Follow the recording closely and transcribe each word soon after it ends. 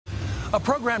A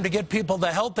program to get people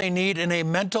the help they need in a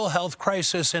mental health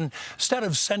crisis instead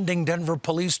of sending Denver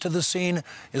police to the scene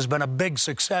has been a big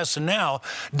success. And now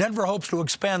Denver hopes to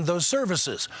expand those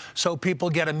services so people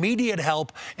get immediate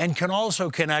help and can also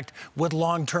connect with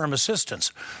long-term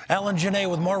assistance. Alan Janae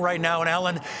with more right now. And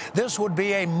Alan, this would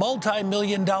be a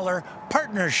multi-million-dollar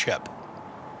partnership.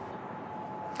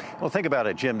 Well, think about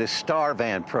it, Jim. This Star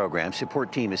Van program,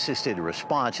 Support Team Assisted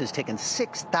Response, has taken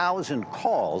 6,000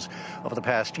 calls over the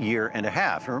past year and a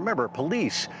half. And remember,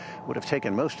 police would have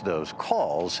taken most of those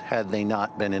calls had they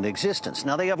not been in existence.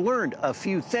 Now, they have learned a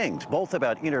few things, both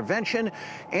about intervention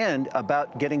and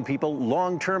about getting people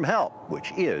long-term help,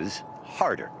 which is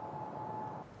harder.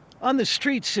 On the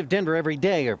streets of Denver every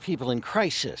day are people in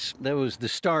crisis. Those the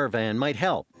Star Van might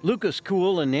help. Lucas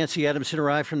Kuhl and Nancy Adamson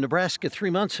arrived from Nebraska 3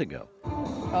 months ago.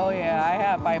 Oh, yeah, I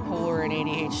have bipolar and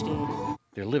ADHD.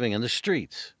 They're living on the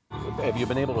streets. Have you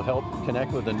been able to help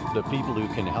connect with the people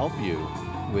who can help you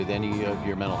with any of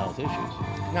your mental health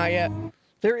issues? Not yet.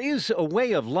 There is a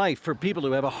way of life for people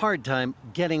who have a hard time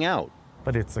getting out.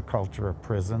 But it's a culture of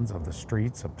prisons, of the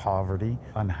streets, of poverty,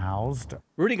 unhoused.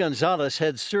 Rudy Gonzalez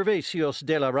heads Servicios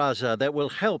de la Raza that will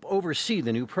help oversee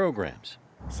the new programs.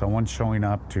 Someone showing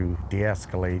up to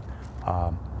de-escalate,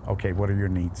 okay, what are your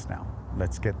needs now?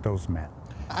 Let's get those met.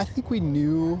 I think we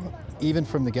knew, even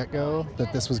from the get-go,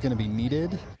 that this was going to be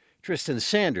needed. Tristan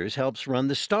Sanders helps run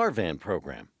the Star Van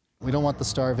program. We don't want the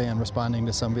Star Van responding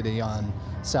to somebody on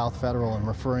South Federal and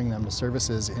referring them to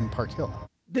services in Park Hill.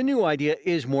 The new idea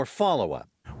is more follow-up.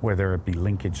 Whether it be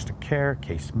linkage to care,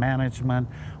 case management,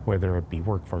 whether it be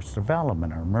workforce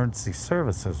development or emergency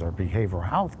services or behavioral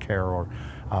health care or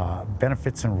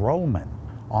benefits enrollment,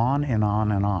 on and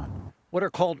on and on. What are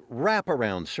called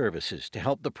wraparound services to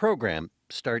help the program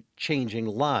start changing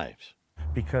lives.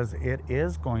 Because it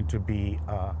is going to be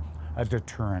a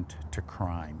deterrent to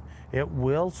crime. It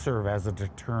will serve as a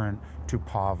deterrent to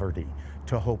poverty,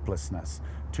 to hopelessness,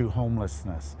 to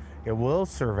homelessness. It will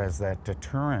serve as that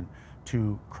deterrent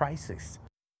to crisis.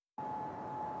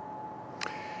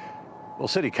 Well,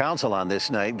 City Council on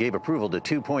this night gave approval to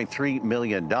 $2.3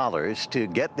 million to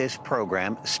get this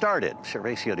program started.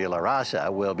 Servicio de la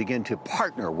Raza will begin to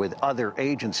partner with other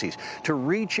agencies to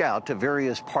reach out to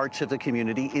various parts of the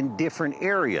community in different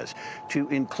areas, to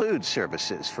include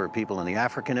services for people in the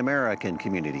African American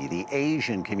community, the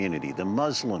Asian community, the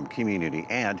Muslim community,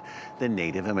 and the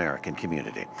Native American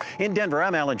community. In Denver,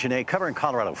 I'm Alan Janae, covering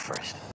Colorado First.